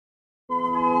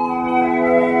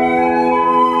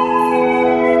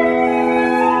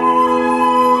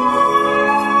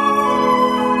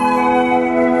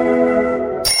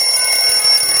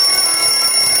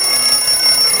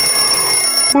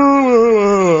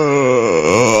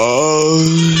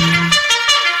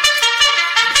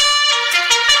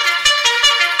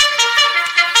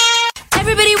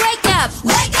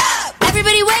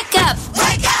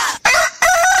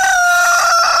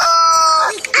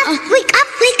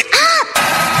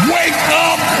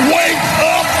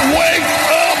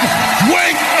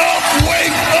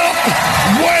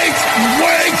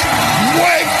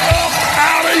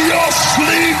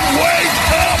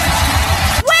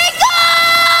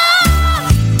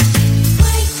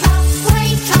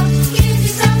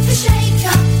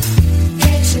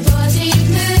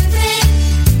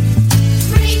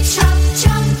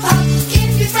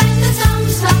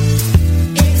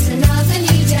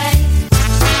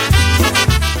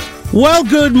Well,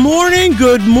 good morning,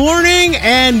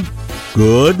 and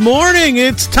good morning.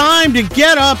 It's time to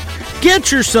get up,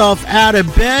 get yourself out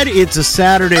of bed. It's a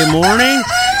Saturday morning.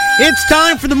 It's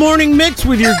time for the morning mix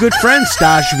with your good friend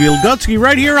Stash Wielgocki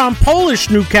right here on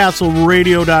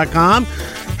PolishNewcastleRadio.com.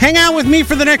 Hang out with me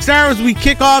for the next hour as we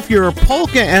kick off your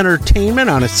polka entertainment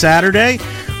on a Saturday.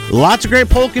 Lots of great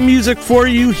polka music for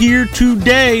you here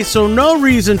today, so no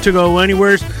reason to go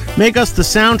anywhere. Make us the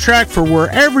soundtrack for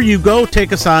wherever you go.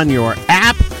 Take us on your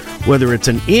app, whether it's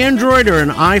an Android or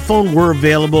an iPhone. We're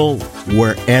available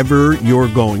wherever you're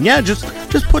going. Yeah, just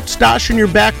put Stash in your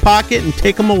back pocket and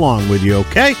take them along with you,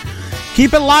 okay?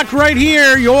 Keep it locked right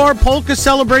here, your polka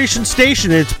celebration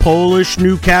station. It's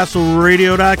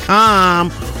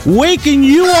PolishNewcastleRadio.com, waking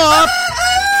you up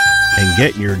and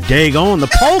getting your day going the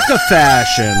polka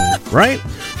fashion, right?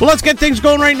 Well, let's get things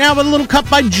going right now with a little cut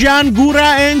by John Gura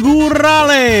and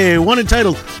Gurale, one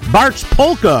entitled Bart's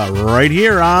Polka, right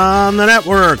here on the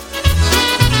network.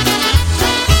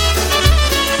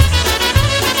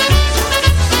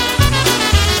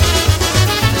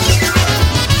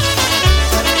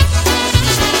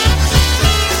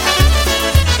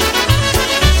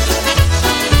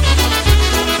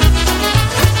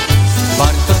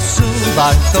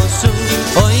 Bartoszu,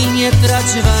 oj nie trać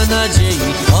nadziei,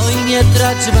 oj nie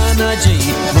trać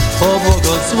nadziei, Bóg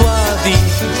pobłogosławi,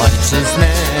 ojczyznę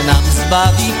nam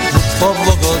zbawi, Bóg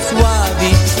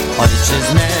pobłogosławi,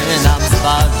 ojczyznę nam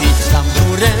zbawi. Tam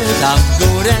w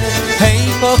górę, hej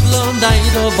poglądaj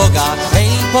do Boga,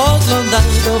 hej poglądaj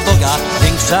do Boga,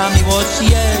 większa miłość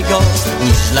Jego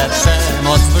niż lepsza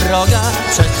moc wroga,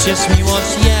 przecież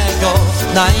miłość Jego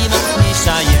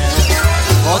najmocniejsza jest.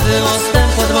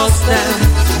 Pod mostem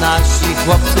nasi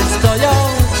chłopcy stoją,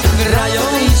 grają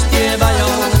i śpiewają,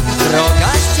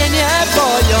 wroga się nie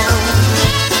boją.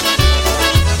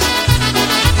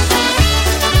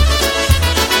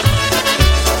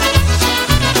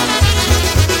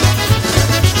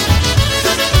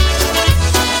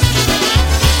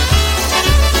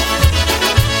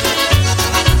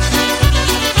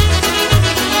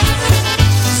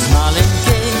 Z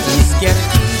maleńkiej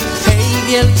iskierki, hej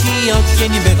wielki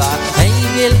ogień bywa, hej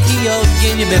wielki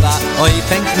ogień bywa, oj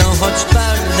pękną choć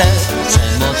twarde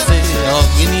przemocy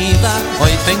ogniwa,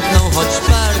 oj pękną choć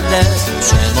twarde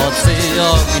przemocy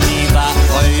ogniwa.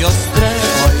 Oj ostre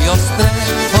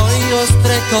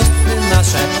kosy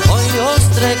nasze, oj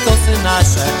ostre kosy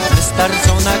nasze,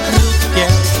 wystarczą na krótkie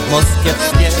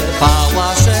moskiewskie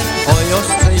pałasze. Oj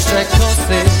ostrzejsze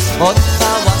kosy od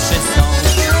pałaszy są.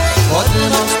 Pod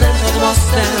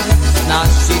mostem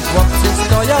nasi chłopcy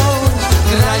stoją,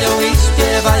 grają i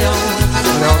śpiewają,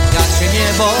 wroga się nie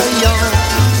boją.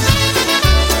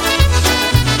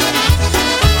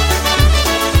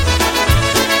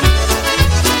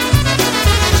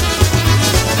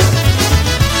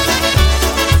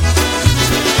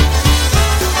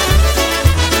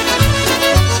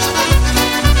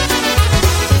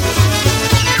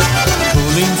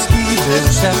 Kuliński był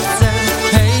szewcem,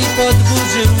 hej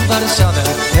podburzył Warszawę,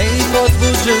 hej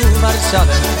podburzył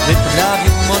Warszawę,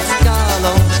 wyprawił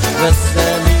mockalą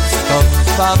weselisko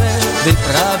krwawe,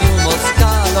 wyprawił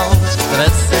mockalą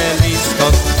weselisko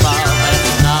krwawe.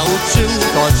 Nauczył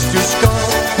Kościuszko,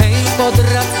 hej pod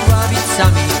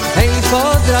Racławicami,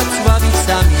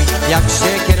 jak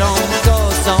siekierą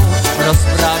kosą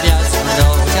rozprawiać z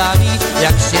wrogami,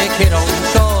 jak siekierą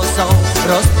kosą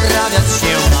rozprawiać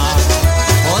się ma.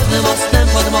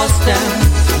 Pod mostem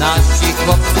nasi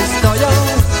chłopcy stoją,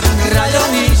 grają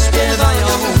i śpiewają,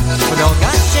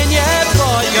 wroga się nie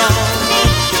boją.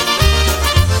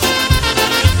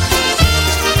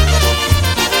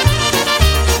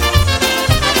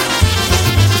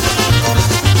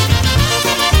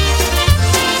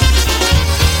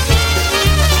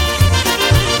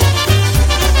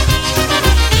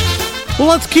 Well,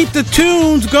 let's keep the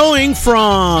tunes going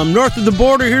from north of the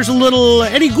border. Here's a little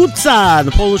Eddie Gutza,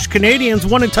 the Polish Canadians,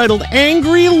 one entitled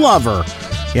Angry Lover.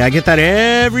 Yeah, I get that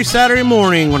every Saturday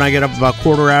morning when I get up about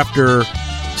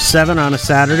 7:15 on a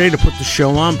Saturday to put the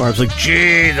show on. Barb's like,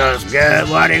 Jesus, God,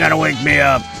 why do you gotta wake me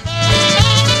up?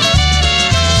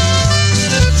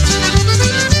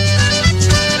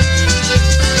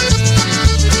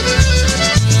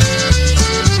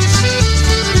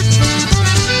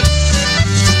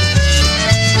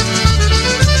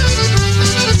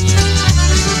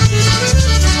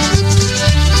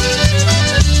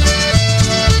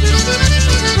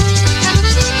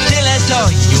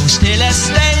 Tyle z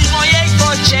tej mojej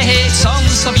pociechy, som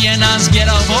sobie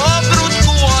nazbierał w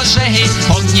ogródku orzechy,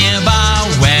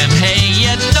 pogniewałem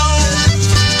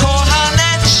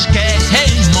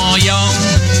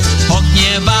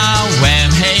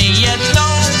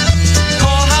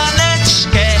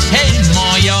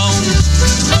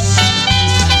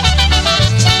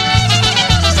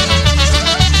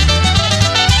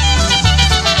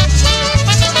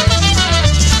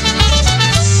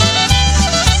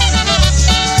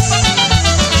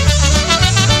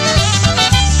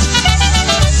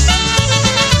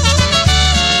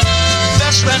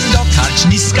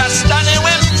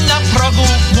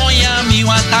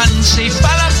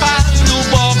fala Panu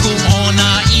Bogu,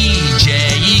 ona idzie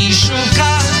i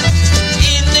szuka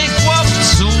innych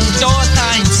chłopców do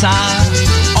tańca.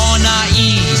 Ona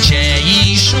idzie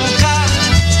i szuka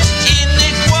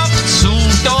innych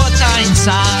chłopców do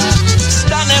tańca.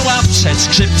 Stanęła przed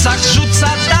skrzypcach, rzuca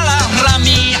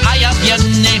talarami, a ja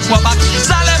biedny chłopak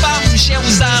zalewam się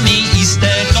łzami i z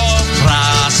tego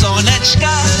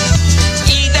prasoneczka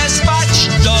idę spać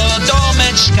do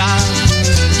domeczka.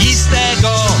 I z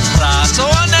tego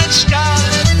prasoneczka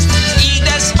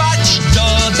idę spać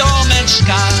do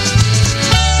domeczka.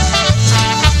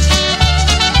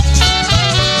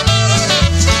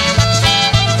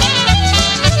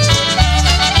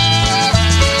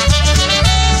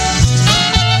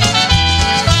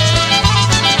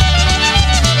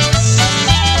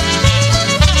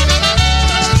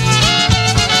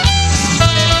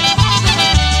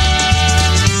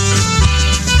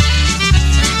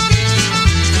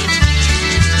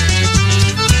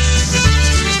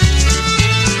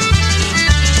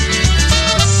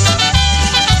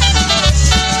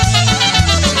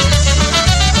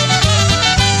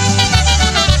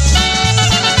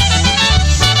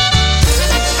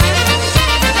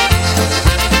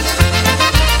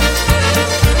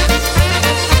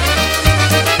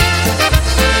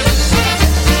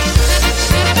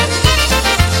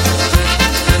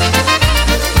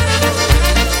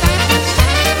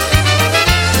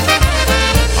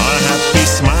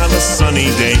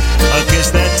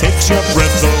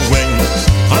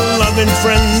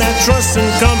 Trusts and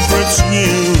comforts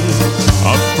you.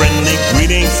 A friendly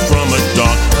greeting from a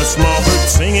dog, a small bird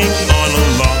singing on a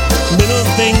log. Little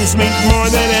things mean more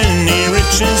than any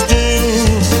riches do.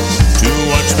 To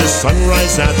watch the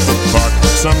sunrise at the park,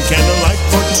 some candlelight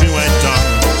for two at dawn.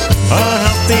 A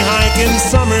healthy hike in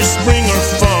summer, spring or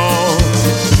fall.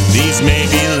 These may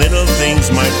be little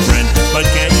things, my friend, but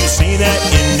can you see that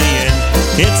in the end?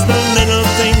 It's the little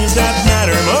things that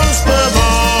matter most of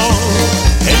all.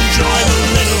 Enjoy the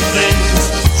little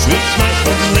things, sweet life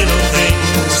of little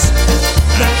things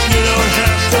that you don't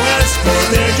have to ask for,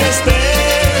 they're just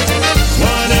there.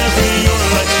 Whatever your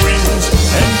life brings,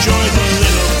 enjoy the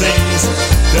little things.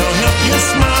 They'll help you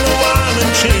smile a while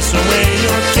and chase away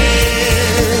your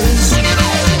cares.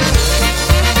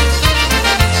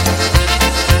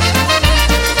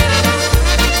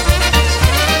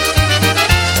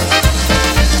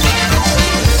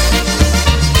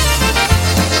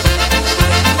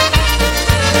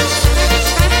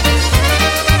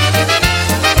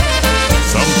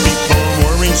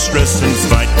 Stress and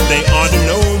fight, they ought to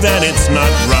know that it's not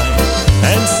right.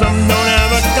 And some don't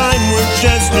have a kind word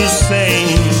just to say.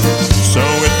 So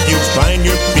if you find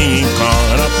you're being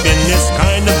caught up in this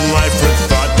kind of life or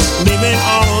thought, leave it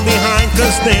all behind,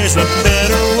 cause there's a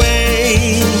better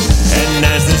way. And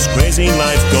as this crazy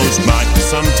life goes by,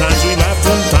 sometimes we laugh,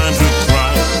 sometimes we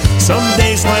cry. Some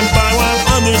days went by while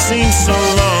others seem so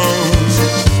long.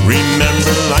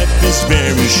 Remember, life is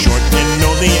very short, and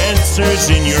know the answers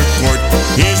in your court.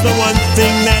 Here's the one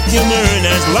thing that you learn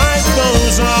as life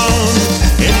goes on.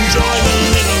 Enjoy the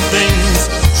little things,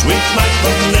 sweet life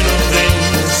of little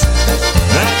things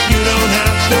that you don't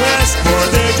have to ask for,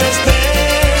 they're just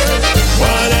there.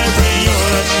 Whatever your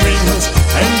life brings,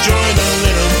 enjoy the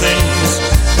little things.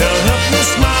 They'll help you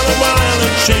smile a while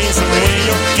and chase away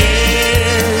your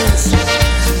cares.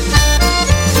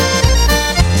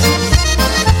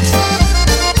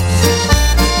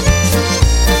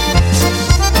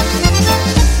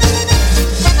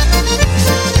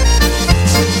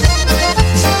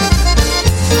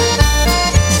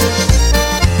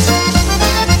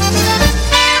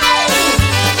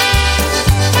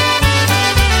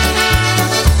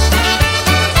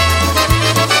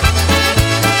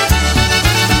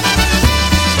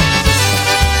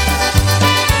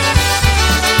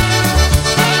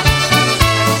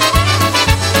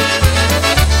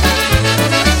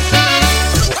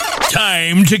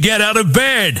 To get out of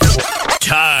bed.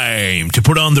 Time to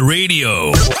put on the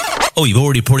radio. Oh, you've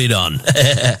already put it on.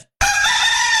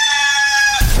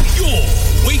 You're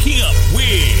waking up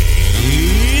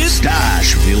with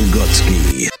Stash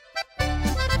Wilgocki.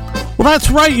 Well, that's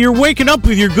right. You're waking up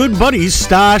with your good buddies,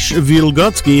 Stash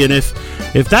Wilgocki. And if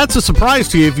that's a surprise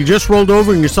to you, if you just rolled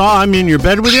over and you saw I'm in your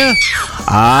bed with you,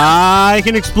 I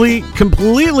can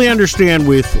completely understand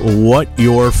with what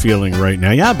you're feeling right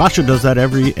now. Yeah, Basha does that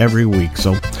every week.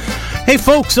 So, hey,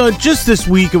 folks, just this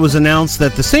week it was announced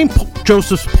that the St.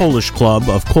 Joseph's Polish Club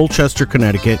of Colchester,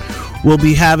 Connecticut, will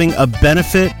be having a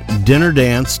benefit dinner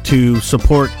dance to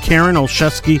support Karen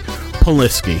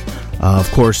Olszewski-Poliski. Of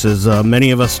course, as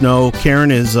many of us know,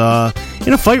 Karen is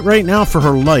in a fight right now for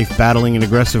her life, battling an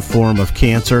aggressive form of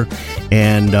cancer,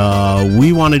 and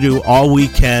we want to do all we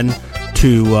can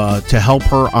to help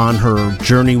her on her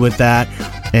journey with that.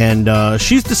 And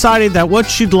she's decided that what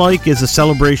she'd like is a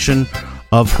celebration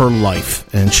of her life,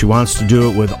 and she wants to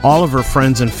do it with all of her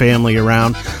friends and family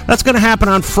around. That's going to happen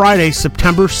on Friday,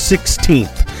 September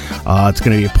 16th. It's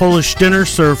going to be a Polish dinner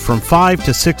served from 5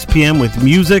 to 6 p.m. with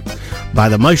music by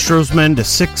the Maestro's Men to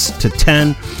 6 to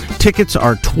 10. Tickets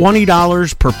are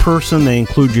 $20 per person. They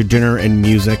include your dinner and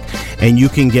music, and you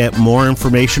can get more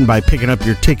information by picking up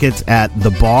your tickets at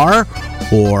the bar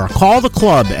or call the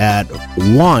club at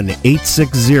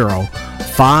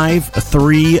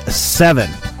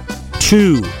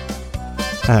 1-860-537-2.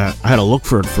 I had to look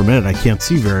for it for a minute. I can't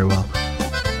see very well.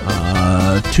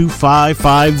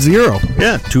 2550.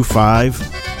 Yeah,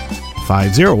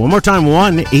 2550. One more time,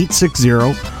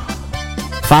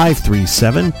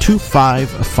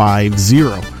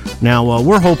 1-860-537-2550. Now,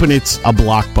 we're hoping it's a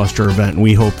blockbuster event, and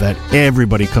we hope that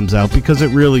everybody comes out because it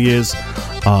really is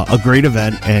a great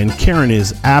event, and Karen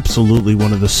is absolutely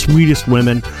one of the sweetest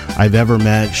women I've ever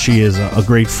met. She is a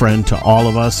great friend to all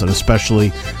of us, and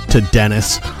especially to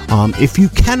Dennis. If you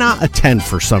cannot attend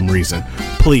for some reason,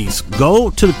 please go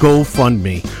to the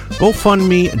GoFundMe,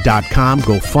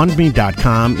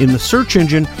 GoFundMe.com. In the search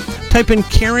engine, type in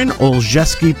Karen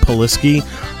Olszewski-Polisky.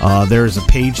 There is a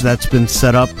page that's been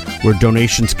set up where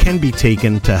donations can be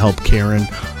taken to help Karen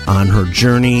on her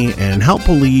journey and help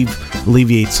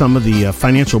alleviate some of the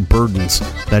financial burdens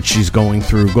that she's going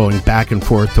through, going back and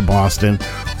forth to Boston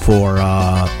for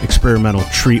experimental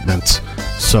treatments.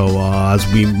 So as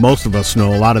most of us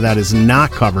know, a lot of that is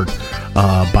not covered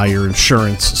by your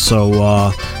insurance.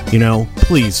 So,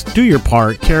 please do your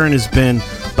part. Karen has been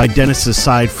by Dennis's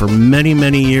side for many,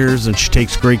 many years, and she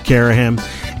takes great care of him.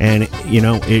 And,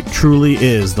 it truly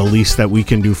is the least that we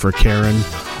can do for Karen,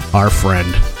 our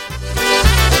friend.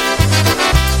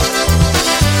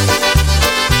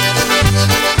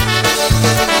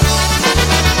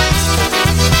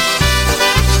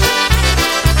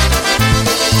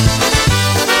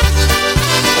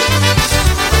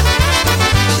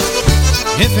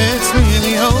 If it's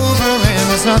really over and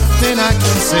there's nothing I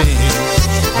can say,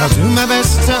 I'll do my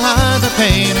best to hide the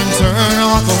pain and turn and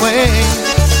walk away.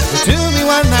 But do me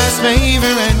one last favor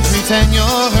and pretend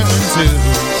you're hurting too.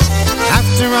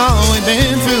 After all we've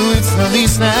been through, it's the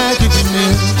least that you can do.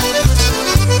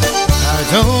 I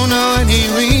don't know any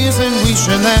reason we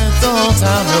should let the whole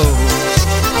town know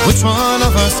which one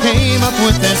of us came up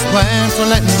with this plan for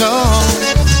letting go.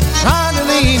 Trying to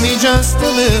leave me just a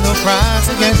little pride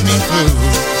to get me through.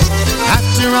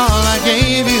 After all I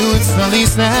gave you, it's the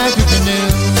least that you can do.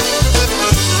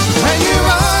 When you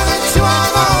run into our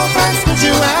old friends, could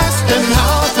you ask them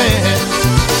how it's been?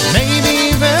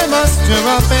 Maybe even muster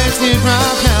up a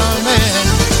teardrop now and then.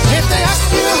 If they ask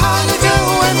you how you do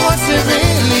and what's it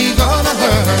really gonna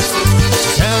hurt,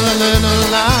 tell a little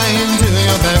lie and do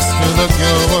your best to look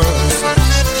your worst.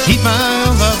 Keep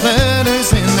my love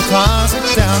letters in the closet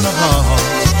down the hall.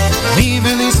 Leave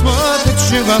at least one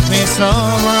picture of me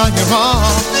somewhere on your wall.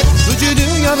 Could you do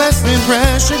your best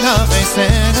impression of a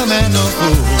sentimental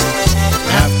fool?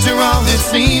 After all, it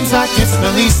seems like it's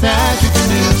the least that you can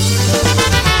do.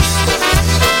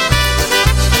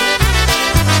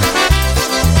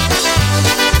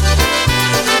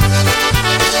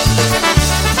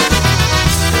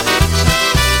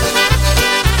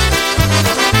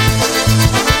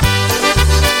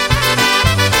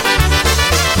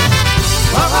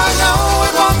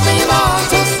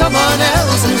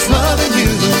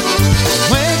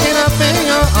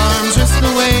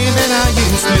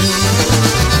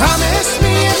 Promise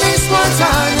me at least one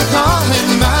time to call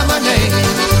him by my name.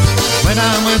 When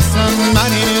I'm with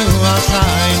somebody new, I'll try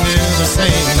and do the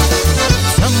same.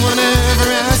 Someone ever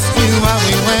asked you why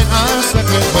we went our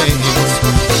separate ways?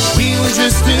 We were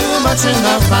just too much in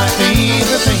love, might be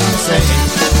the thing to say.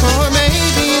 Or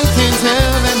maybe you can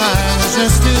tell them I was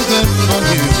just too good for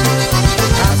you.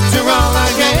 After all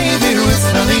I gave you, it's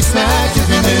the least that you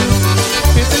can do.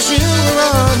 If the shoe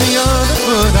were on the other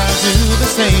foot, I'd do the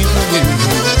same for you.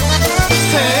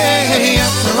 Hey,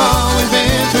 after all we've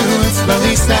been through, it's the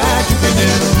least that you can do.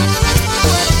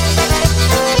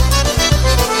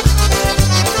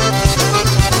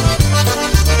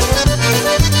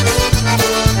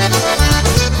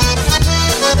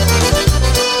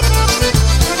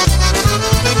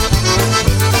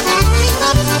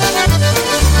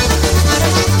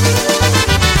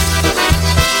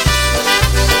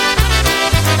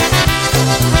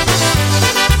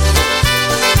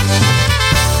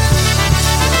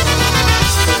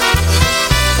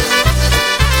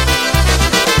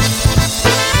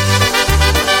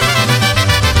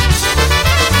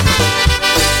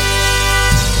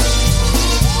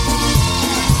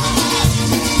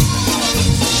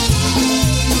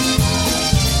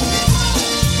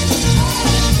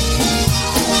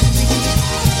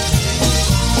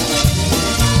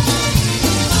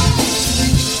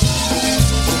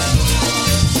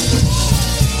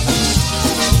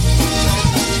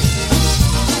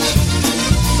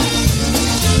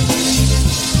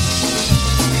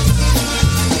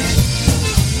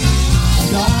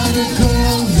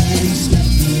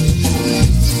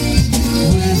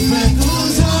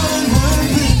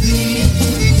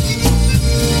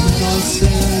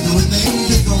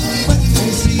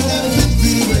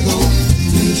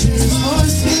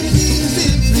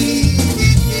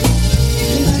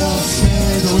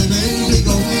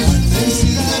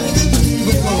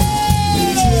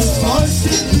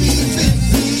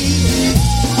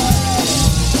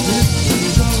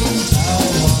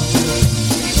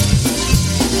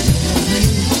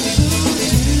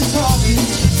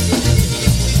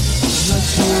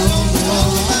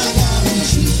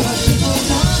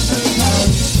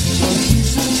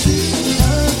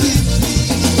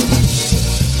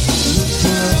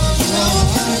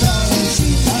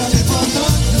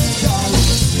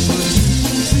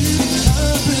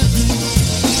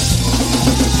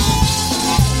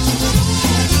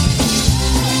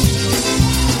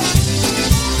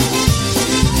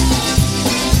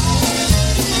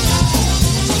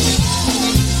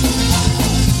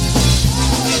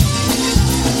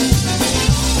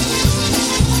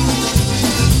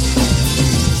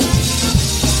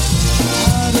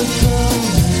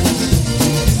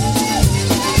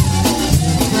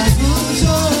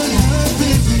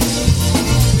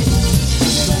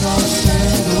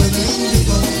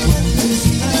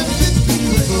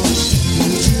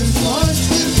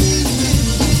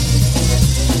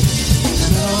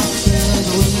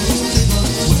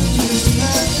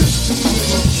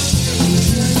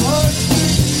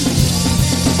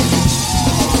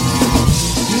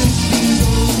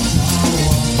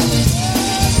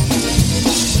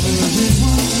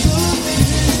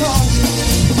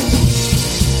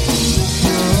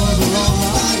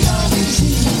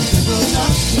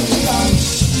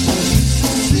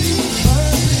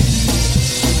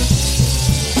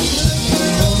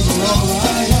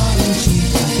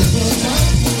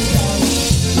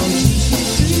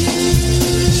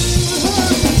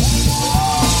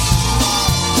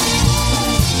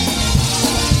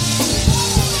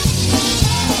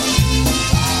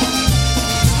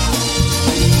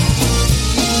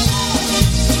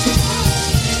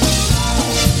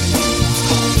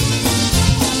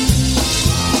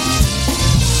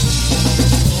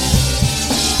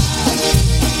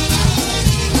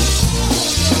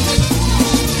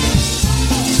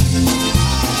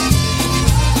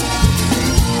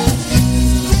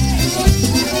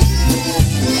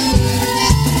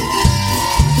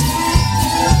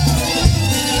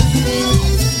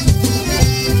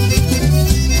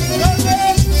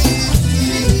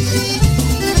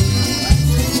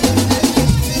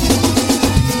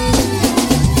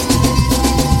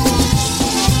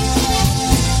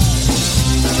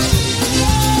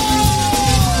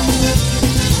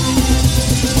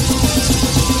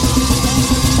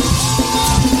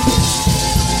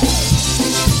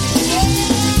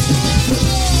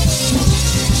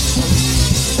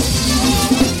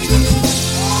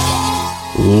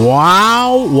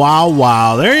 Wow, wow,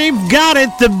 wow. There you've got it.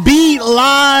 The Beat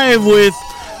live with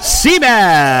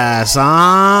Seabass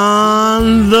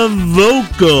on the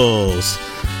vocals.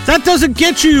 That doesn't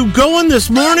get you going this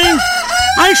morning?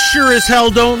 I sure as hell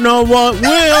don't know what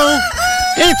will.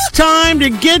 It's time to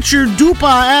get your dupa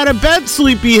out of bed,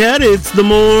 sleepyhead. It's the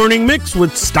Morning Mix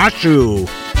with Stashu.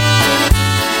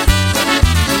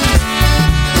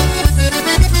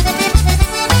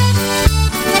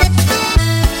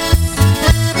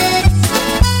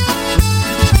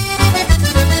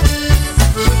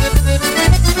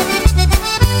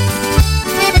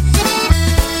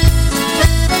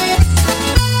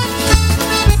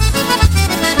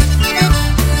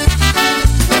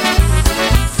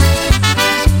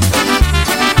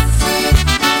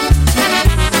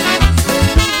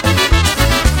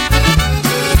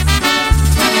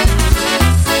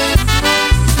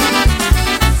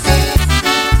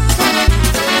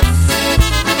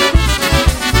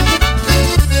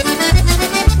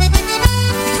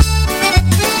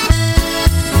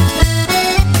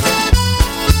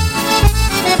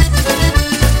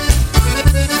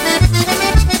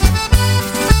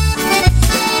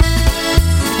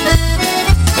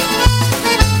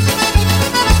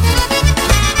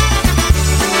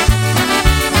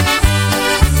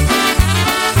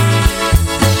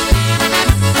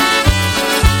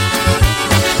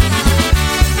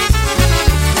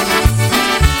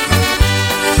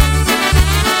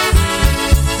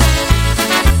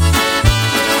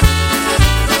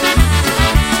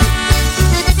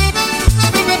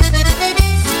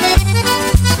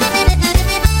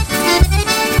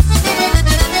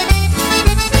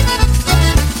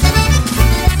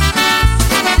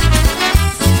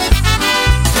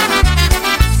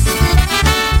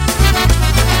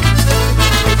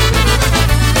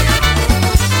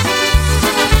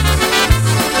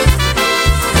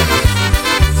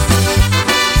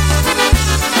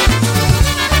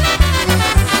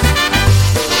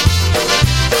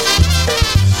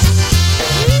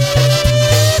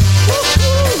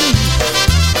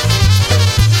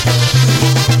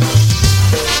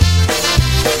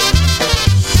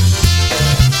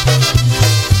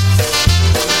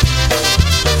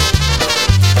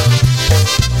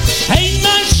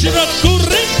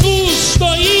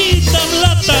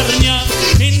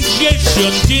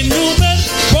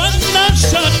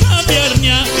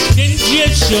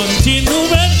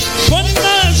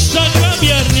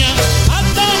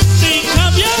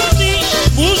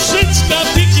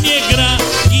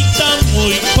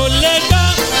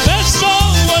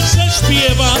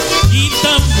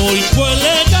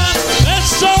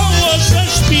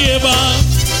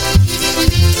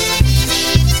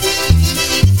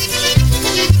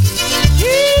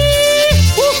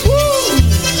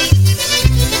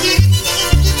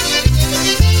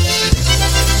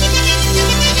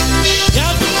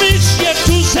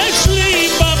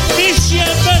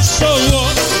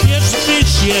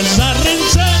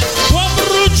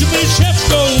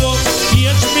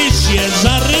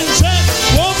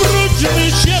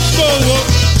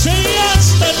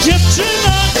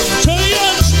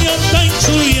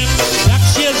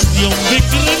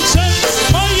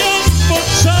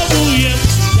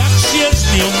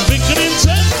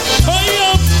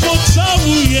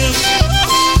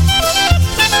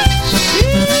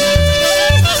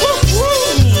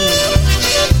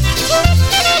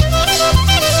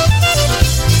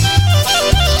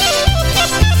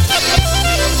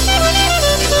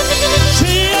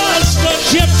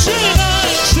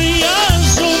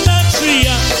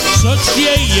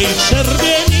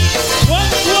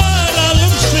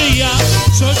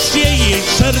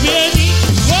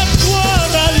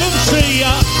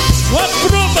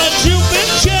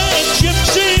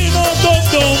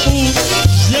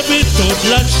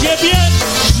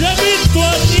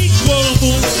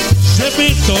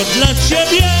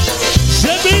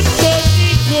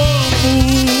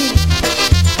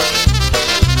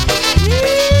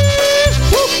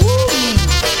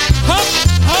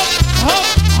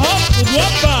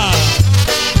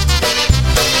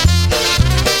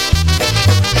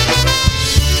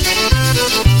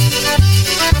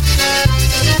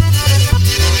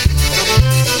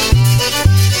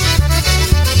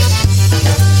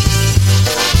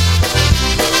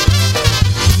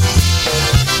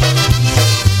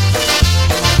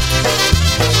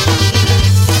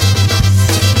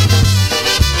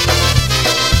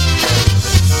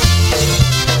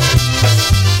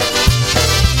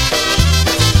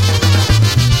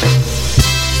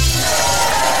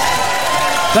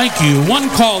 Thank you. One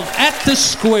called At the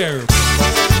Square.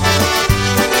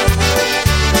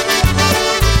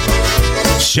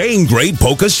 Same great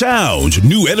polka sounds,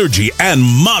 new energy, and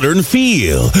modern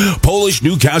feel.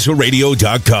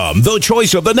 PolishNewcastleRadio.com, the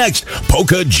choice of the next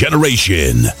polka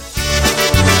generation.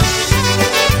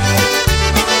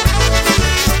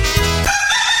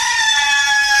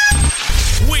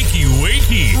 Wakey,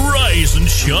 wakey, rise and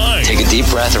shine. Take a deep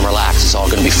breath and relax. It's all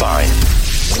going to be fine.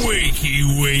 Wakey,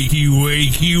 wakey,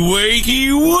 wakey,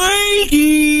 wakey,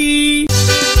 wakey.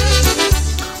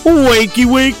 Wakey,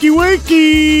 wakey,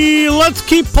 wakey. Let's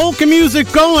keep polka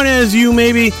music going as you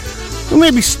maybe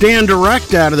stand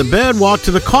erect out of the bed, walk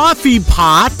to the coffee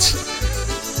pot,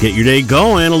 get your day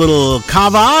going, a little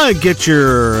kava, get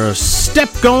your step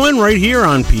going right here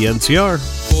on PNCR.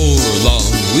 For long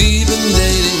we've been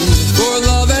dating, for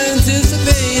love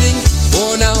anticipating,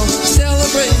 for now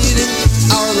celebrating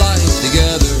our life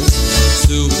together.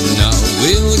 Soon now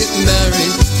we'll get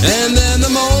married, and then the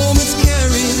moments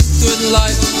carry through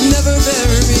life, never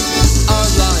vary our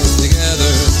life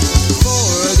together.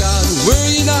 For God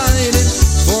we're united,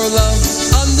 for love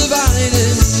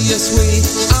undivided. Yes, we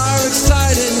are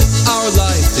excited, our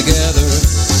life together.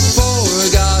 For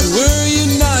God we're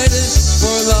united,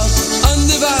 for love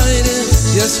undivided.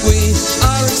 Yes, we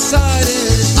are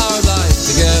excited, our life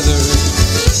together.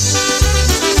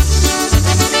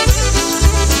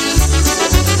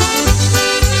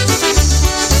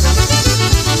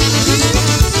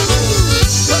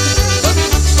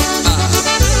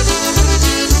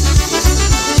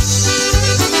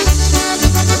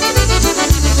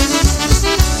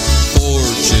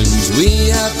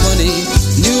 We have plenty,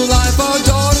 new life, our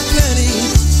daughter plenty.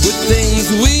 Good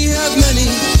things, we have many,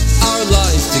 our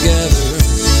life together.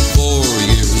 4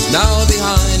 years now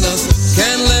behind us,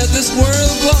 can't let this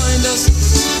world blind us.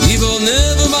 Evil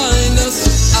never mind us,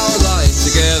 our life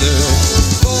together.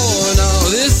 For now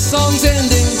this song's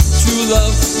ending, true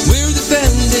love we're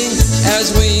defending, as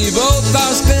we both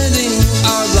are spending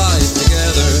our life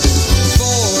together.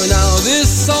 For now this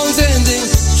song's ending,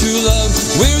 true love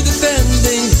we're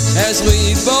defending, as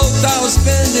we both are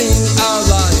spending our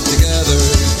life together.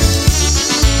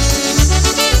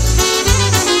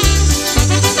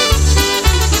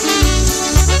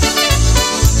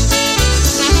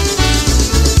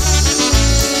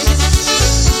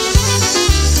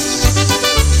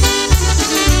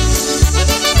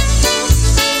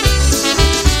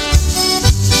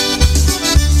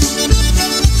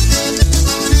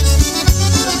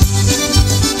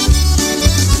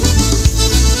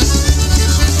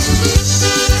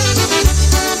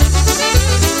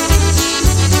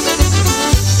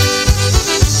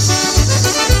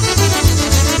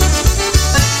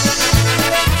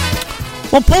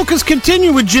 Well, polkas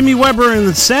continue with Jimmy Weber and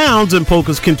the Sounds, and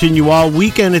polkas continue all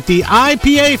weekend at the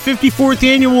IPA 54th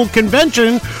Annual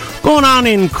Convention going on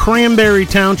in Cranberry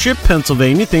Township,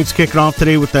 Pennsylvania. Things kicking off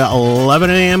today with the 11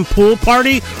 a.m. pool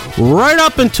party right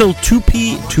up until 2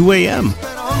 a.m.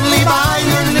 Only by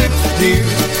your lips, dear,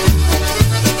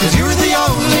 'cause you're the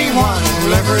only one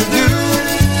who'll ever do.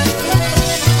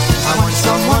 I want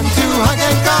someone to hug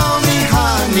and call me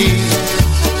honey.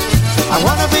 I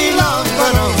wanna be loved,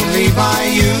 but only by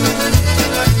you.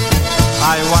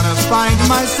 I wanna find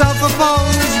myself a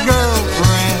Polish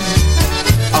girlfriend,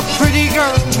 a pretty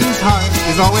girl whose heart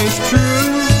is always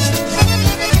true,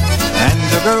 and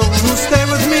a girl who'll stay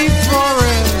with me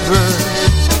forever.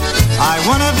 I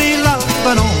wanna be loved,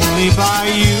 but only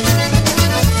by you.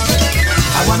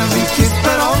 I wanna be kissed,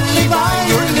 but only by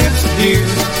your lips, dear,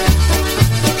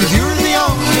 'cause you're the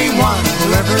only one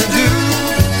who'll ever do.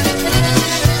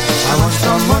 I want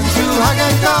someone to hug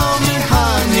and call me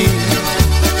honey.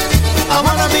 I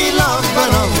wanna be loved, but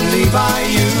only by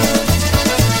you.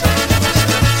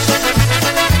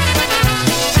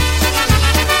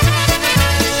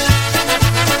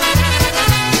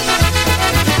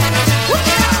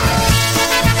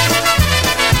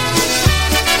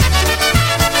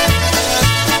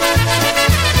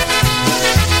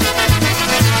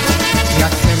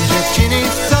 Jak chcę dziewczyny,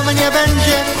 co mnie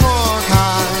będzie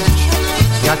kochać,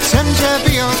 jak chcę,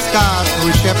 żeby ostatku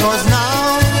się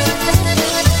poznał,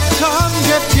 to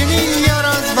dziewczyny ja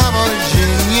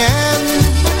rozwawolżyniem,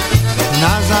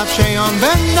 na zawsze ją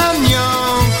będę nią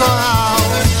kochał.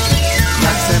 Ja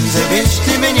chcę, żebyś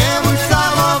ty mnie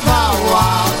ucałowała,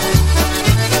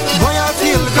 bo ja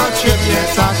tylko ciebie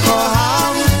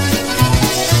zakocham.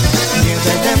 Nie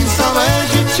będę całe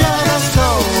życie na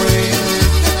stoły,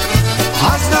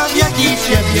 a znam jaki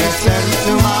ciebie w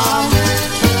sercu mam.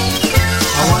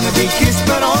 I wanna be kissed,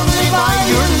 but only by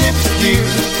your lips, dear,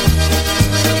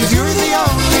 'cause you're the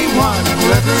only one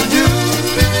who'll ever do.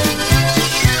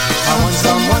 I want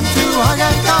someone to hug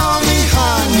and call me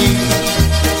honey.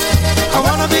 I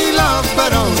wanna be loved,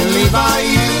 but only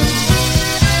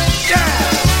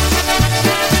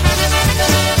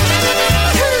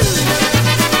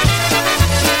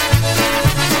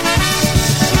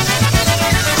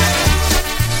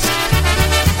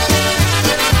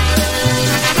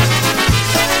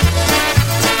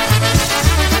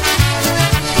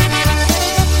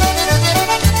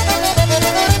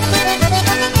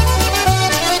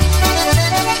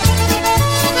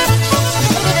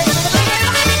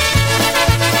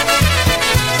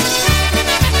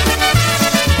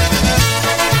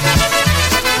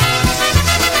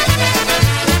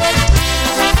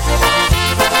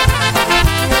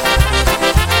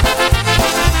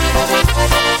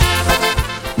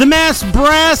The Mass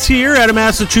Brass here out of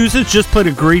Massachusetts just played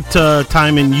a great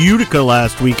time in Utica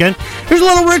last weekend. Here's a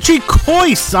little Richie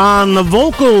Coyce on the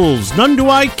vocals. None Do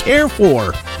I Care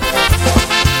For.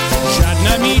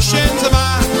 Żadna mi się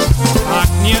zwa, tak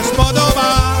nie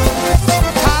spodoba.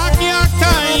 Tak jak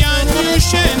ta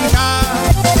Janiuszenka,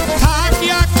 tak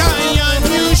jak ta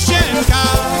Janiuszenka.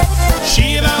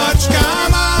 Siwe oczka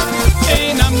ma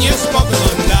i na mnie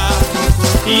spogląda,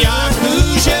 jak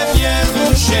róże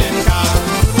bieluszenka.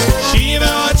 Siwe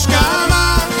oczka ma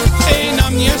i na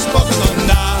mnie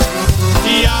spogląda,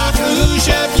 jak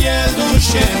róże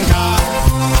bieluszenka.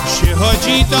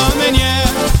 Przychodzi do mnie,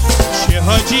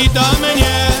 przychodzi do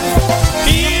mnie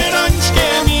i rączkę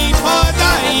mi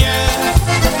podaje,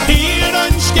 i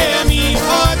rączkę mi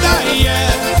podaje.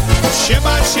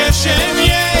 Chyba cieszę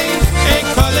jej,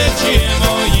 koledzy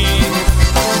moi,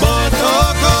 bo to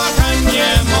kochanie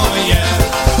moje.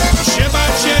 Chyba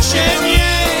cieszę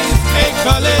jej,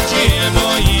 koledzy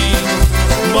moi,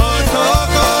 bo to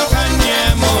kochanie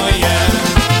moje.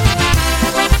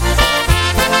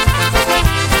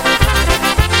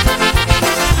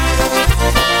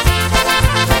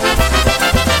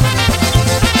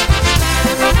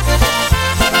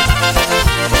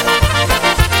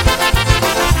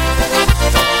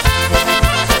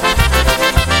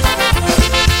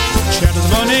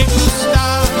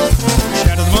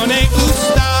 Czerwone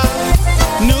usta,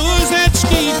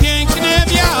 nóżeczki piękne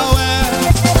białe,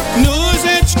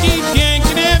 nóżeczki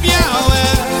piękne białe.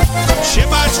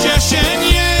 Przebaczcie się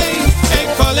jej,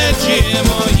 koledzy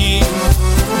moi,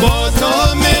 bo to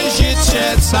me życie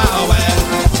całe.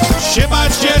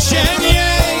 Przebaczcie się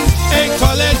jej,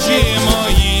 koledzy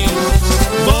moi,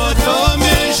 bo to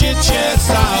me życie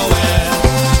całe.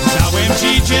 Dałem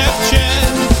ci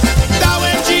dziewczyn,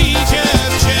 dałem ci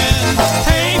dziewczyn,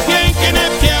 hej piękne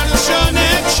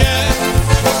pierścioneczek,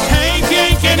 hej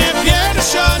piękne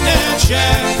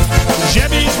pierścioneczek,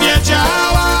 żebyś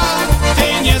wiedziała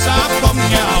i nie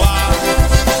zapomniała,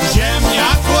 że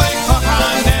ja twój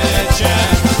kochaneczek,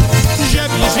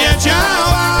 żebyś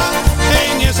wiedziała i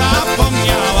nie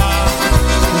zapomniała,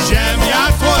 że ja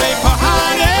twój kochaneczek.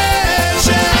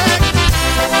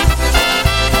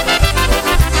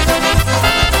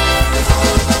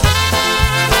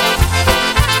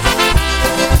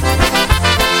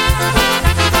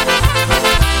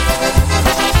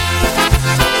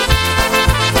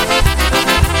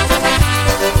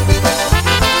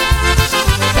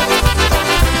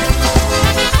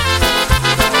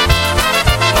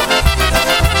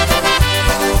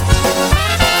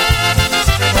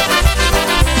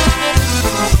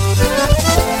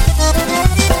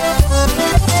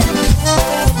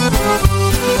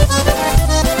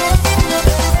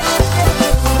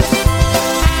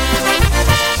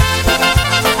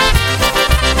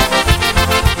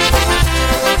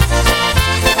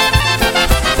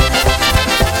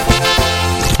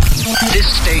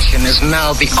 Is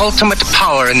now the ultimate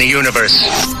power in the universe.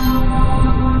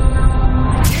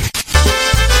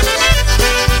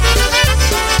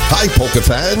 Hi, polka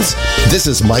fans. This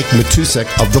is Mike Matusek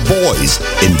of The Boys,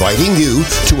 inviting you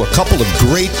to a couple of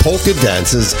great polka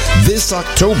dances this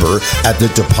October at the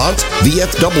DuPont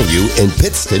VFW in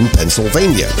Pittston,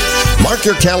 Pennsylvania. Mark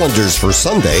your calendars for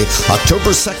Sunday,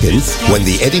 October 2nd, when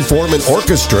the Eddie Foreman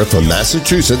Orchestra from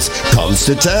Massachusetts comes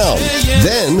to town.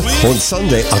 Then, on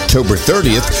Sunday, October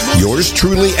 30th, yours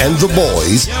truly and The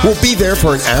Boys will be there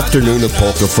for an afternoon of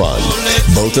polka fun.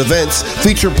 Both events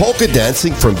feature polka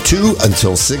dancing from 2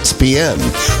 until 6 p.m.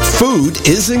 Food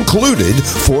is included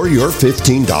for your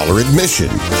 $15 admission.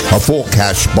 A full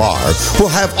cash bar will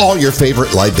have all your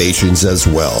favorite libations as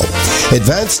well.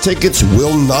 Advance tickets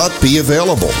will not be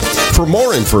available. For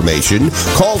more information,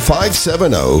 call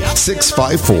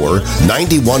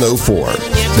 570-654-9104.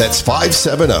 That's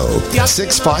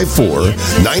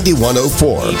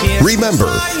 570-654-9104. Remember,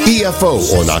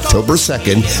 EFO on October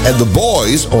 2nd and The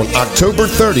Boys on October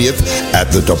 30th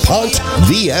at the DuPont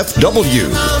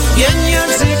VFW.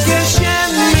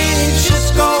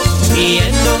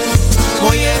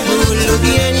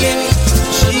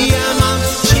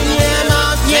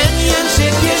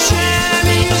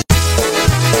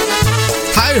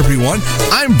 Hi everyone,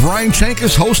 I'm Brian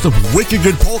Chankus, host of Wicked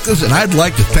Good Polkas, and I'd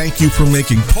like to thank you for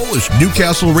making Polish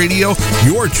Newcastle Radio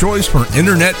your choice for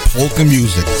internet polka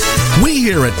music. We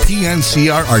here at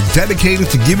PNCR are dedicated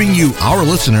to giving you, our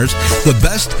listeners, the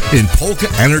best in polka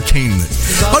entertainment.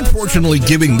 Unfortunately,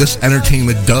 giving this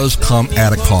entertainment does come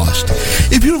at a cost.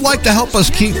 If you'd like to help us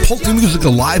keep polka music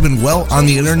alive and well on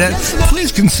the internet,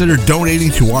 please consider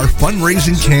donating to our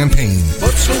fundraising campaign.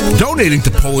 Donating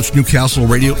to Polish Newcastle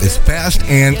Radio is fast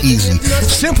and easy. easy.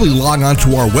 Simply log on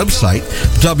to our website,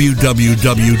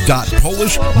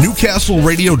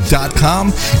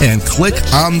 www.polishnewcastleradio.com, and click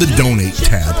on the Donate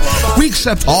tab. We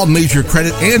accept all major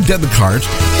credit and debit cards,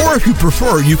 or if you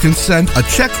prefer, you can send a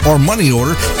check or money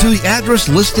order to the address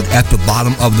listed at the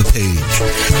bottom of the page.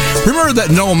 Remember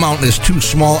that no amount is too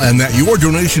small and that your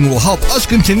donation will help us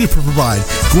continue to provide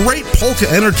great polka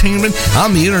entertainment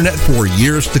on the internet for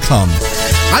years to come.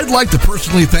 I'd like to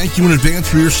personally thank you in advance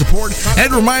for your support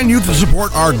and remind you to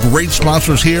support our great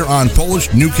sponsors here on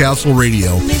Polish Newcastle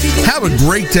Radio. Have a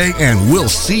great day, and we'll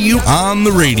see you on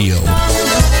the radio.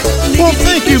 Well,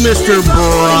 thank you, Mr.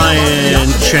 Brian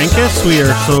Chenkis. We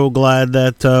are so glad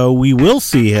that we will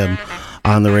see him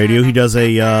on the radio. He does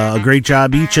a great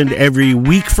job each and every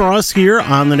week for us here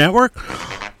on the network.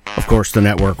 Of course, the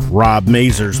network, Rob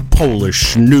Mazur's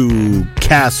Polish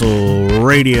Newcastle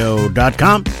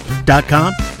Radio.com. Let's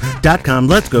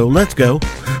go.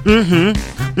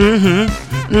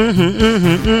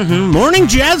 Morning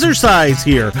jazzercise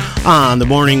here on the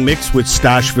Morning Mix with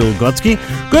Stash Vilgotsky.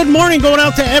 Good morning going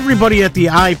out to everybody at the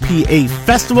IPA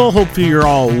Festival. Hopefully you're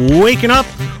all waking up,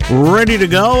 ready to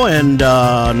go, and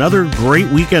another great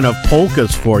weekend of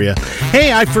polkas for you.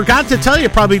 Hey, I forgot to tell you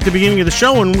probably at the beginning of the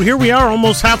show, and here we are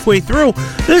almost halfway through.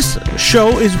 This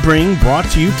show is brought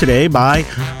to you today by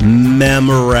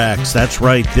Memorex. That's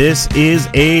right, this is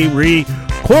a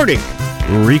recording.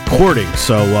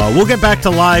 So we'll get back to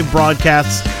live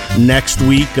broadcasts next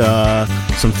week.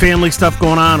 Some family stuff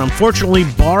going on. Unfortunately,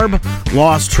 Barb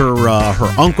lost her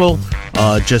uncle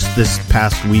just this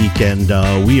past week, and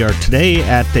we are today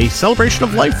at a celebration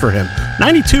of life for him.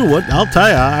 92. I'll tell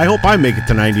you, I hope I make it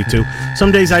to 92.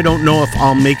 Some days I don't know if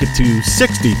I'll make it to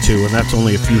 62, and that's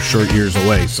only a few short years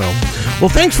away. So, well,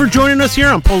 thanks for joining us here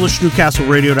on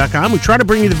PolishNewcastleRadio.com. We try to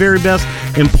bring you the very best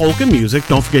in polka music.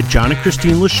 Don't forget John and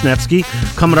Christine Leshnevsky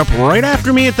coming up right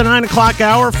after me at the 9 o'clock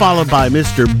hour, followed by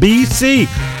Mr. BC.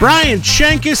 Brian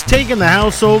Chenkis taking the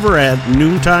house over at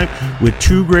noontime with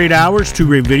two great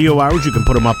video hours. You can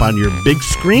put them up on your big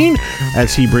screen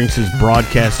as he brings his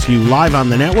broadcast to you live on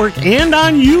the network and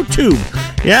on YouTube.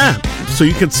 Yeah, so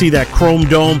you can see that chrome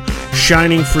dome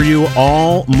shining for you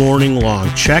all morning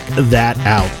long. Check that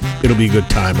out. It'll be a good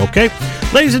time, okay?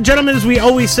 Ladies and gentlemen, as we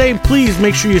always say, please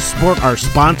make sure you support our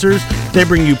sponsors. They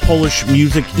bring you Polish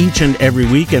music each and every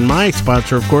week, and my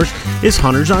sponsor, of course, is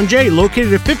Hunters on J,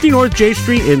 located at 50 North J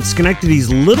Street in Schenectady's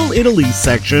Little Italy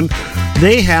section.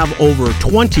 They have over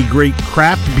 20 great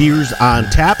craft beers on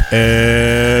tap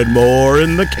and more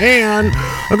in the can.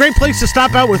 A great place to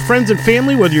stop out with friends and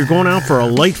family, whether you're going out for a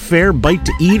light fare, bite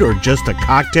to eat, or just a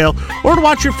cocktail, or to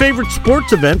watch your favorite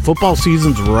sports event. Football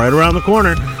season's right around the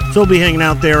corner, so we'll be hanging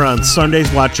out there on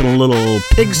Sundays watching a little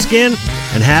pigskin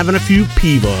and having a few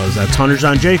pivas. That's Hunters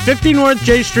on J, 50 North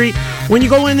J Street. When you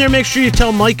go in there, make sure you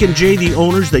tell Mike and Jay, the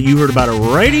owners, that you heard about it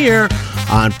right here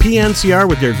on PNCR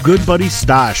with their good buddy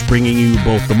Stash, bringing you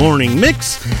both the Morning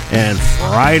Mix and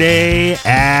Friday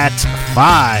at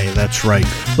 5. That's right.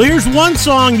 Well, here's one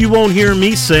song you won't hear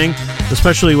me sing,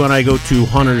 especially when I go to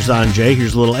Hunters on J.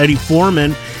 Here's a little Eddie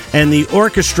Foreman and the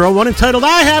orchestra, one entitled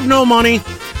I Have No Money,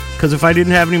 because if I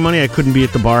didn't have any money, I couldn't be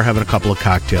at the bar having a couple of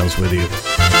cocktails with you.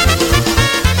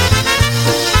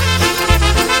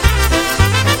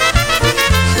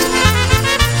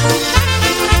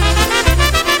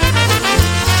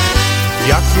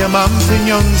 Jak ja mam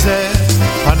pieniądze,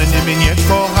 Panie mnie nie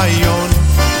kochają.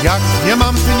 Jak ja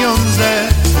mam pieniądze,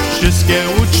 wszystkie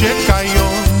uciekają.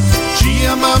 Czy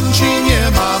ja mam, czy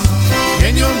nie mam,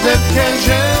 pieniądze w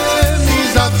kieszeni,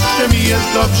 zawsze mi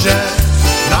jest dobrze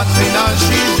na tej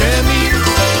naszej ziemi.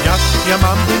 Jak ja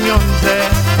mam pieniądze,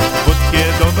 wódkę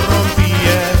dobrą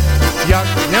piję. Jak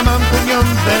ja mam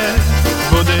pieniądze,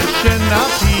 wody się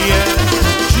napiję.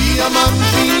 Czy ja mam,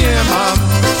 czy nie mam,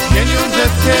 pieniądze w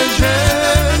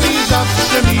kieszeni,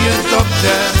 zawsze mi jest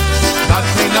dobrze na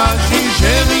tej naszej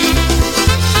ziemi.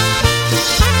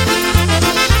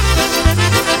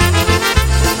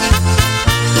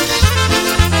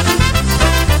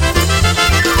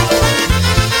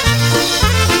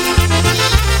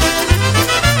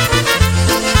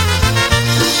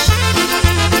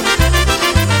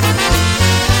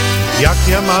 Jak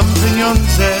ja mam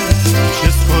pieniądze,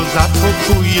 wszystko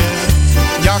zapakuję.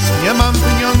 Jak ja mam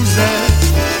pieniądze,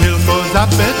 tylko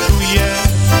zapytuję.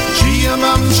 Czy ja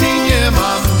mam, czy nie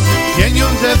mam,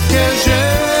 pieniądze w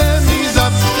kieszeni,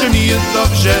 zawsze mi jest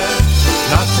dobrze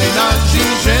na tej naszej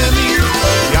ziemi.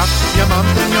 Jak ja mam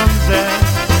pieniądze,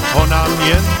 ona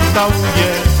mnie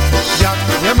całuje. Jak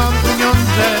ja mam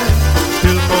pieniądze,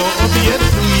 tylko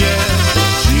obiecuję.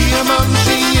 Czy ja mam,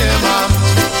 czy nie mam,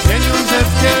 pieniądze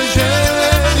w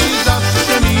kieszeni,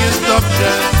 zawsze mi jest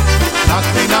dobrze na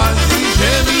tej naszej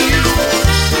ziemi.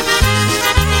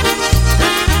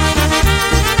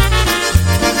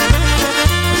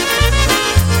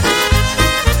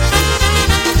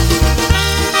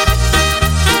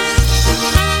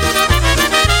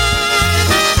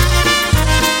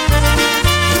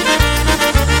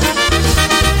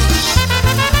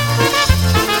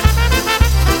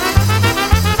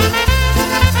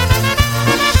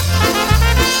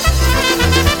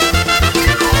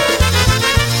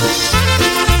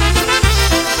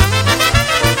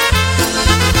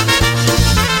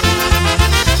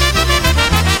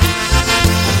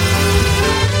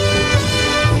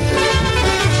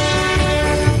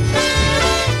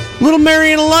 Little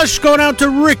Marion Lush going out to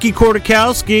Ricky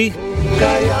Kordakowski.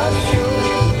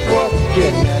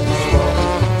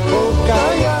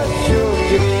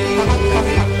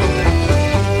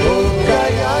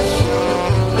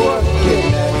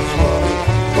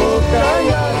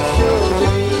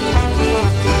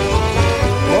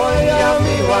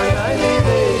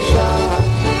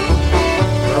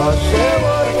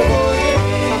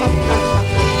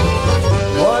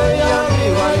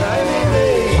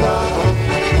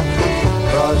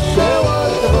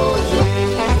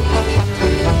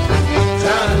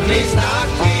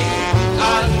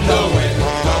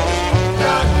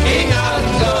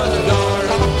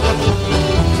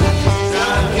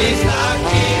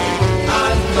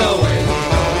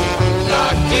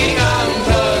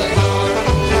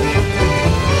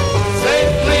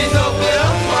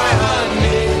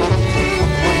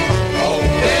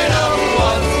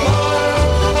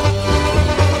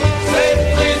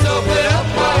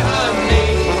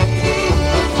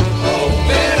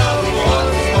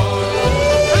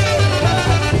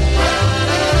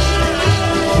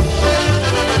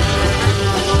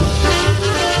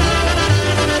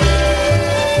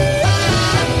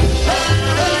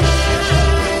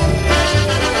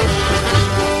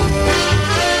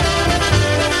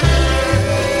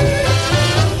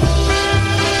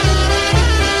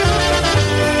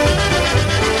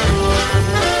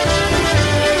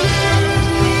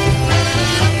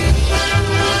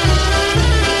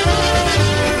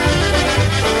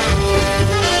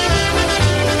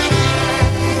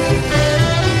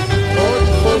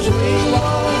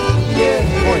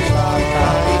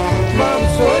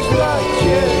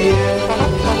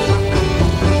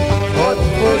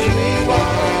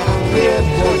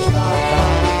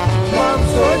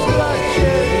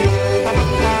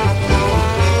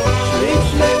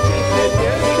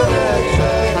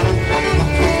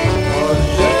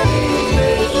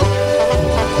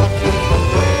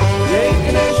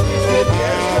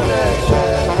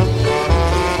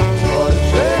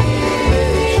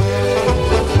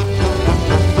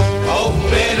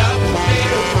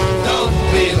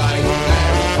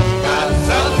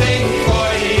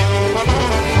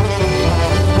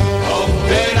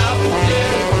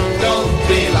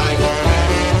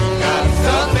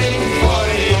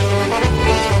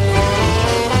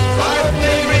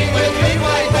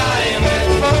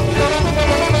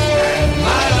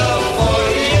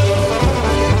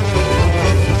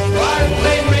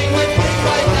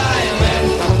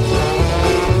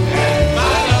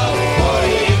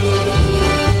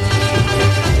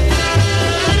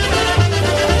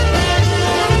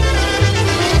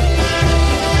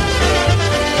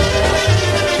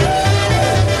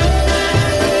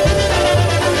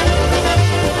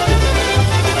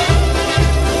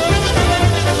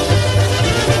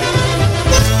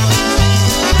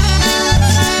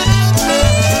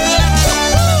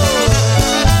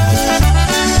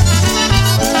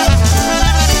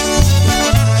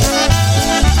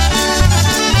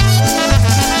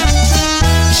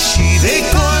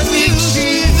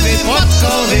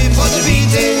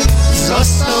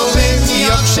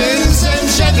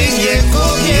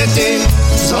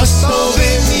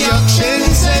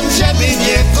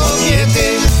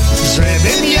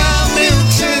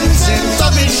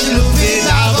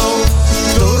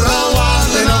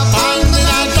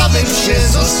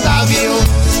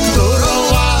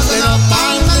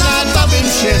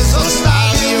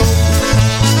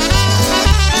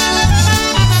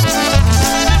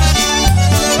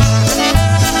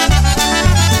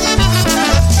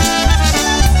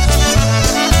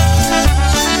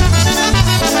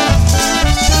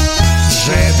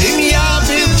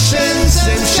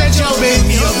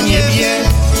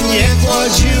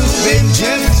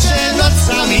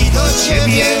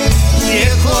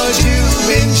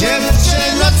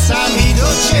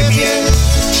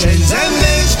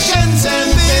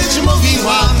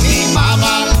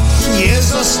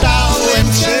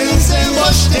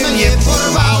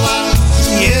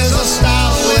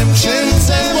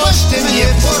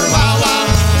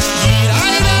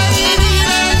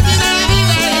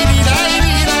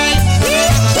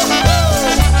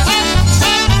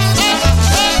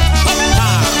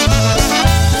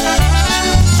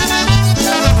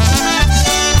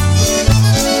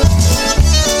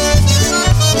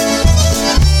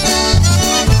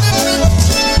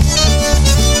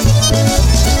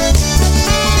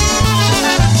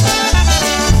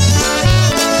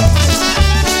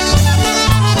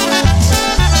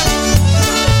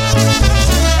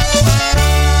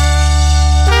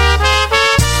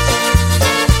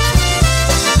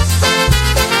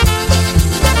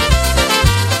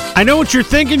 I know what you're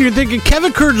thinking. You're thinking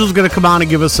Kevin Kurgel's going to come on and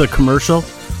give us a commercial,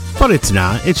 but it's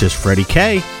not. It's just Freddie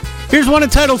K. Here's one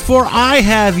entitled For I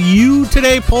Have You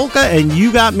Today, Polka, and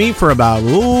you got me for about,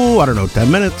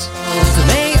 10 minutes.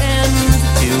 May end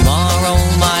tomorrow,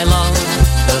 my love.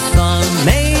 The sun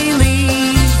may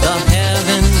leave the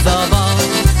heavens above.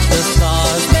 The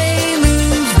stars may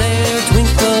lose their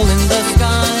twinkle in the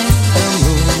sky. The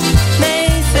moon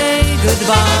may say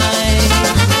goodbye.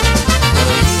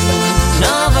 The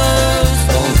universe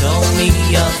won't owe me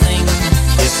a thing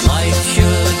if life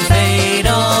should fade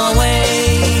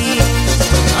away.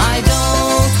 I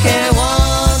don't care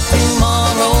what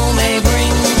tomorrow may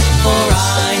bring, for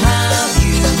I have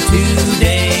you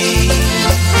today.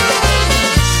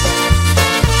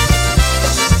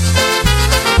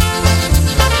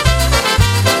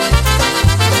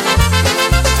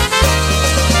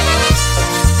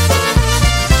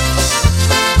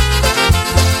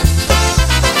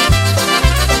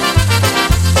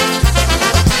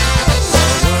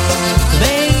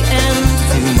 May end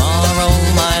tomorrow,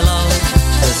 my love.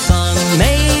 The sun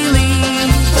may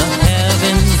leave the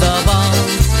heavens above.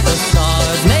 The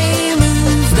stars may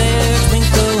lose their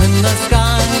twinkle in the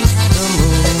sky. The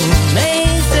moon may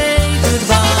say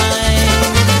goodbye.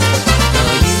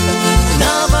 The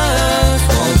universe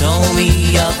won't owe me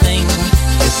a thing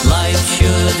if life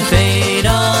should fade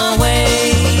away.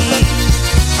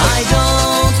 I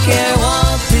don't care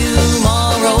what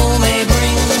tomorrow may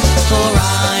bring, for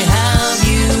I have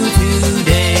you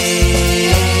today.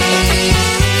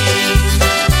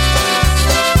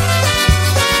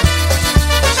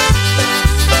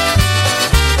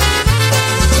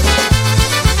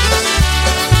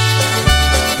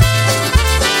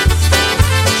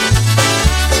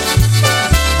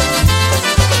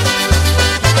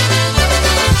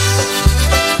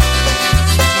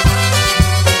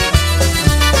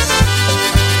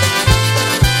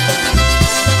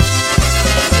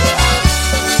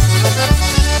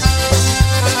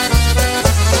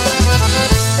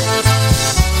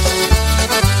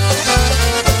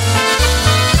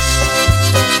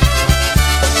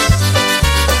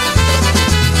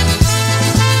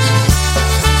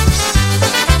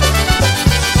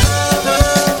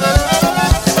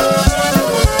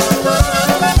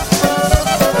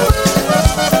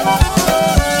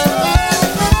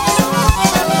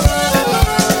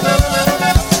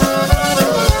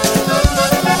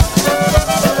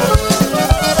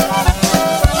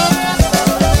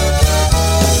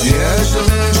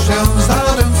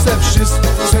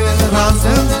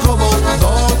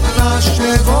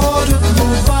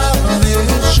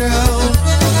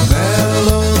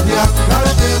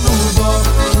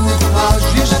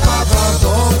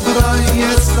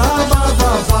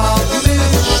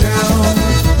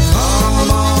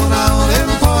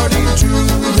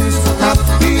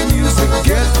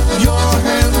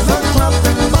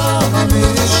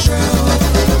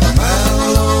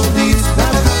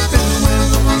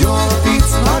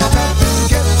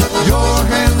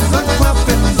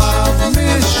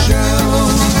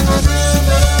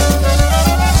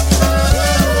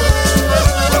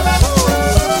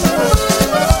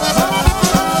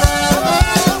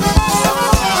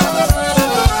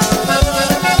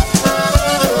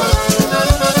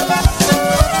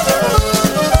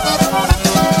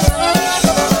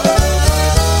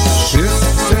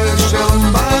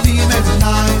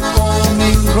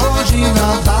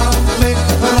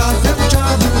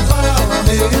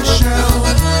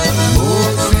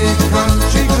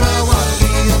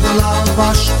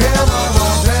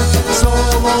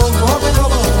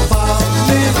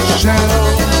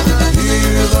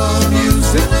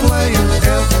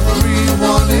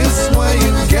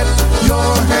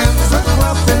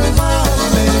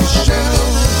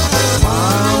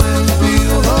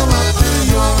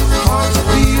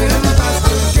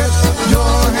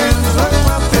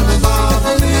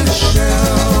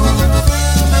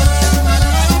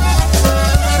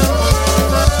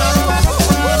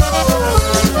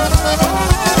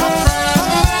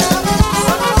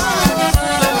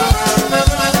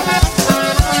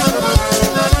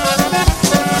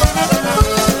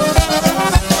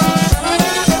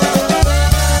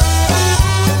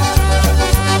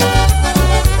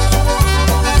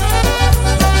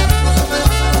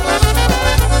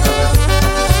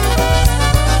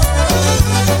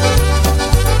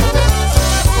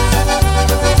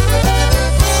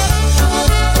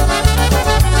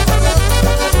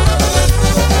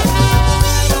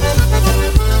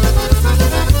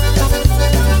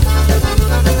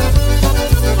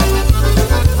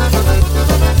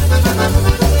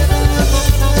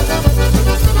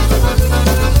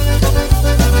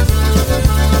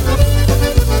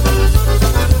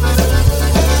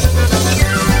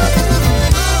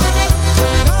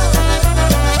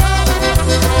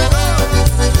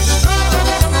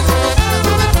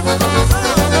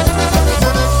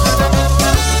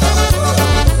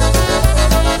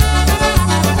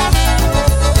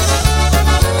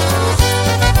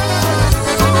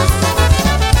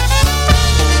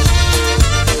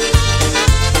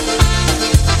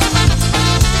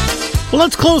 Well,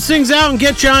 let's close things out and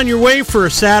get you on your way for a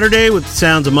Saturday with the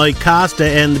sounds of Mike Costa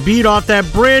and the Beat off that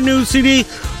brand new CD,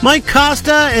 Mike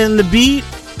Costa and the Beat,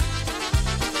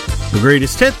 the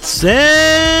greatest hits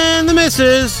and the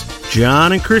misses.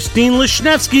 John and Christine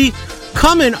Lishnevsky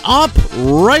coming up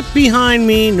right behind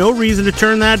me. No reason to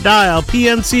turn that dial.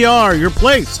 PNCR, your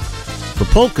place for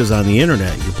polkas on the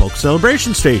internet, your polka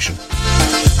celebration station.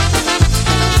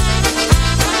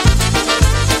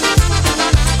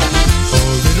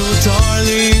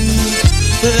 Darling,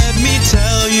 let me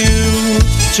tell you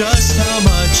just how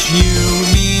much you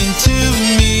mean to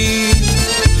me.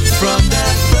 From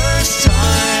that first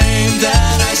time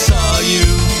that I saw you,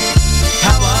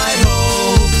 how I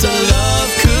hoped a love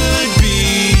could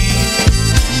be.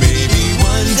 Maybe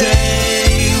one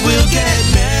day we'll get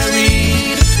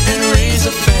married and raise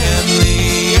a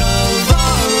family of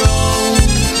our own.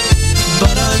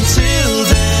 But until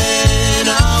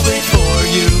then, I'll wait for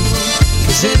you.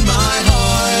 'Cause in my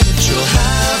heart you'll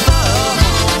have a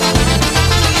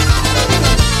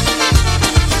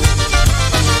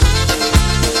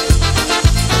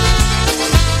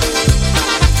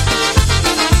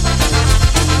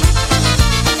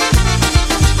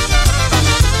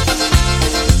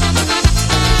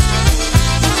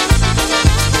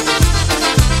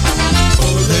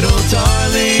Oh, little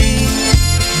darling,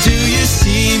 do you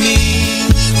see me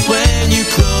when you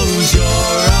close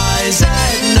your eyes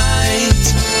at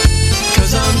night?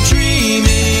 'Cause I'm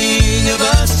dreaming of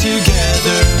us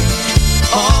together,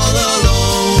 all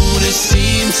alone, it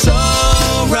seems so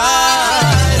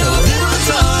right. Oh, little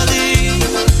darling,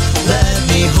 let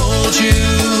me hold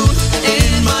you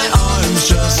in my arms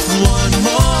just one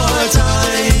more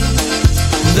time.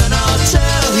 Then I'll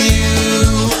tell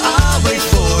you, I'll wait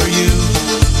for you.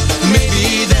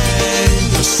 Maybe then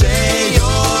you'll say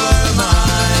you're mine.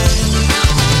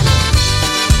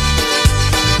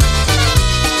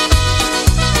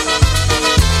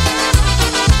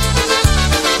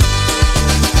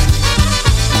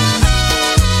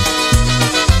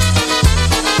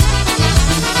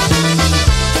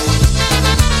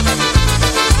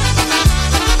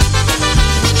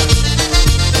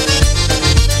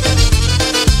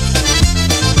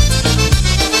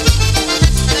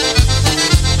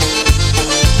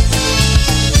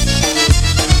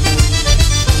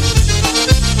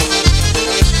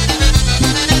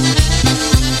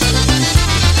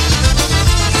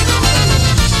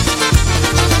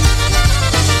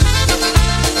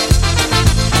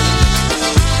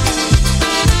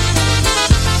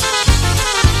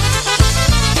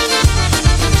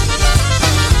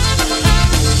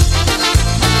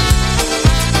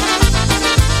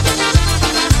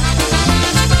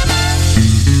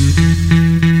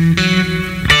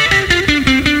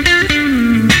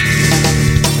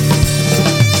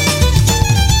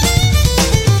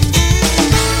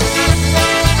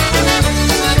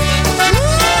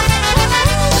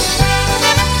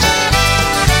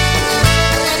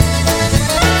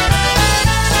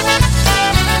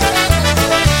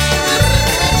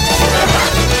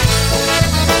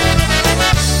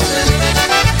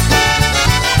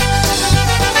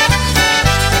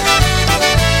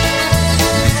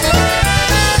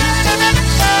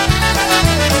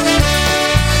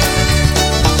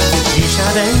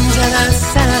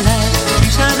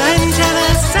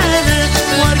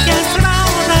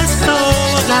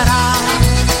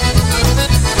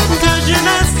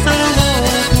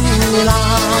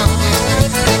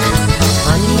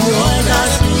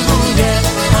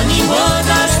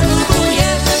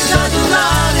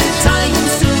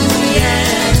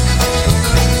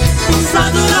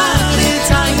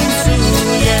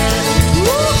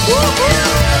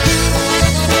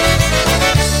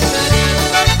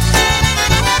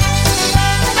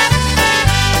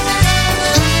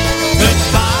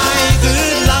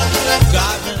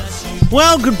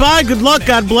 Well, goodbye, good luck,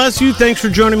 God bless you. Thanks for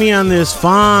joining me on this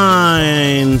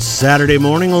fine Saturday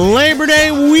morning, Labor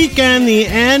Day weekend, the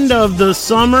end of the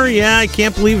summer. Yeah, I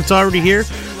can't believe it's already here,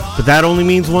 but that only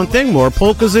means one thing, more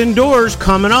polkas indoors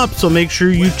coming up, so make sure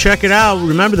you check it out.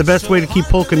 Remember, the best way to keep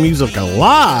polka music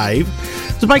alive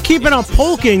is by keeping a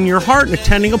polka in your heart and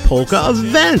attending a polka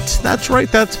event. That's right,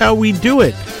 that's how we do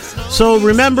it. So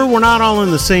remember, we're not all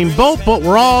in the same boat, but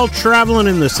we're all traveling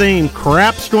in the same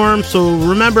crap storm. So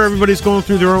remember, everybody's going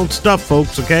through their own stuff,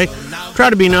 folks, okay? Try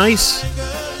to be nice.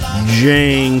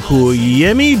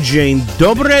 Dziękujemy, dzień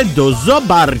dobry, do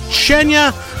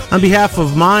zobaczenia. On behalf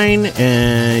of mine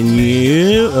and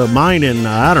you,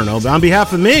 I don't know, on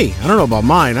behalf of me, I don't know about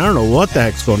mine, I don't know what the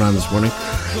heck's going on this morning.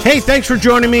 Hey, thanks for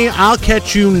joining me. I'll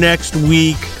catch you next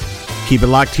week. Keep it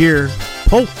locked here.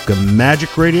 Polka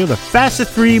Magic Radio, the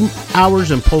fastest 3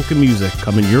 hours in polka music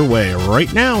coming your way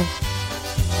right now.